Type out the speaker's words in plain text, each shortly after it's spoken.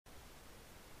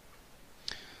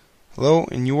Hello,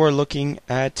 and you are looking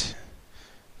at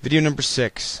video number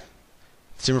 6,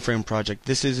 Timberframe project.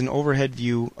 This is an overhead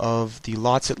view of the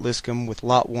lots at Liscombe, with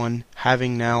lot 1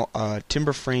 having now a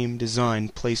timber frame design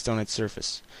placed on its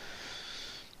surface.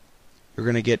 You're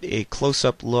going to get a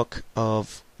close-up look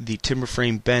of the timber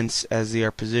frame bents as they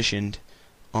are positioned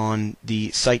on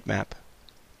the site map.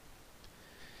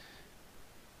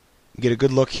 Get a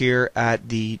good look here at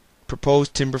the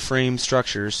proposed timber frame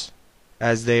structures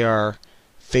as they are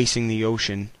facing the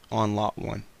ocean on lot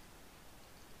 1.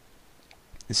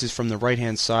 This is from the right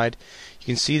hand side. You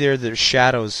can see there's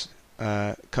shadows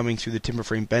coming through the timber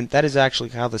frame bent. That is actually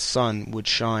how the sun would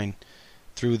shine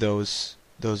through those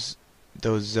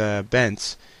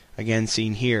bents, again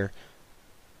seen here,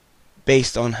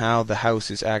 based on how the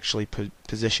house is actually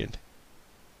positioned.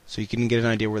 So you can get an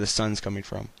idea where the sun's coming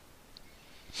from.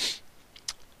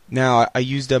 Now I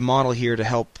used a model here to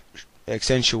help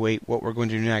accentuate what we're going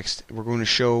to do next. We're going to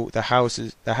show the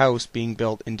house being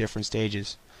built in different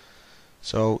stages.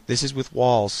 So this is with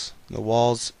walls. The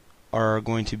walls are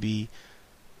going to be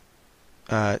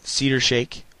cedar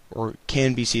shake, or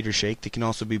can be cedar shake. They can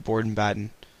also be board and batten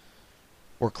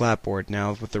or clapboard.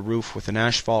 Now with the roof, with an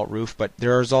asphalt roof, but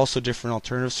there is also different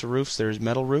alternatives to roofs. There's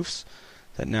metal roofs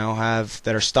that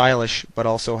are stylish, but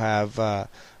also have a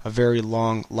very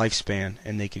long lifespan,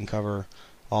 and they can cover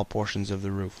all portions of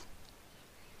the roof.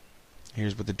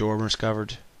 Here's what the dormer's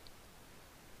covered.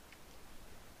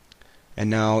 And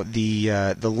now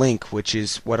the link, which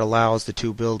is what allows the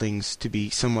two buildings to be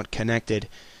somewhat connected,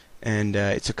 and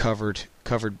it's a covered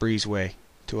breezeway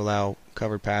to allow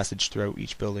covered passage throughout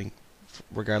each building,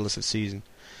 regardless of season.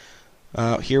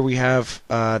 Here we have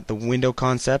the window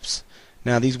concepts.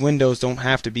 Now these windows don't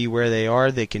have to be where they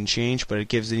are; they can change, but it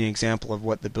gives an example of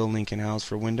what the building can house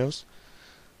for windows.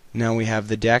 Now we have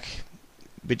the deck,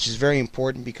 which is very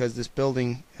important because this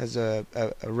building has a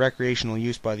recreational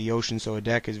use by the ocean, so a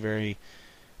deck is very,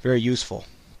 very useful.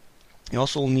 You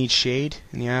also will need shade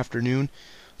in the afternoon,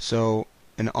 so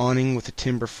an awning with a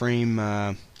timber frame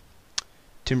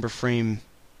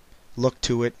look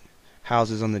to it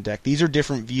houses on the deck. These are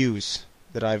different views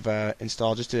that I've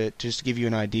installed just to give you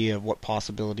an idea of what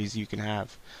possibilities you can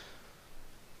have.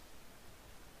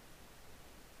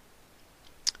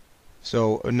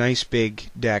 So a nice big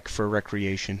deck for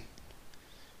recreation.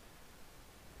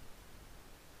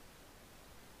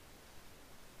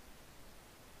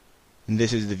 And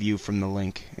this is the view from the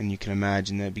link, and you can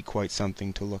imagine that'd be quite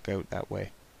something to look out that way.